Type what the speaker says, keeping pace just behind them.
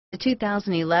The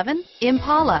 2011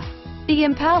 Impala. The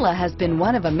Impala has been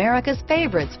one of America's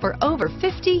favorites for over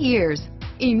 50 years.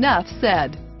 Enough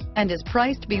said. And is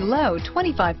priced below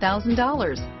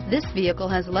 $25,000. This vehicle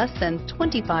has less than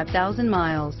 25,000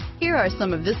 miles. Here are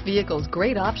some of this vehicle's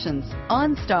great options: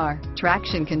 OnStar,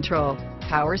 traction control,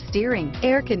 power steering,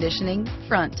 air conditioning,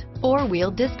 front,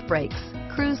 four-wheel disc brakes,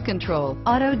 cruise control,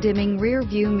 auto-dimming rear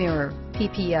view mirror,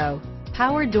 PPO,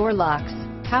 power door locks,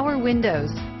 power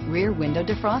windows, rear window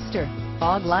defroster,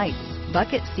 fog lights,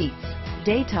 bucket seats,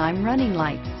 daytime running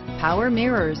lights, power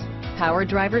mirrors, power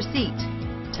driver seat,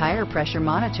 tire pressure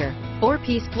monitor,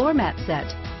 four-piece floor mat set.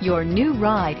 Your new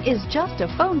ride is just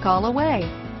a phone call away.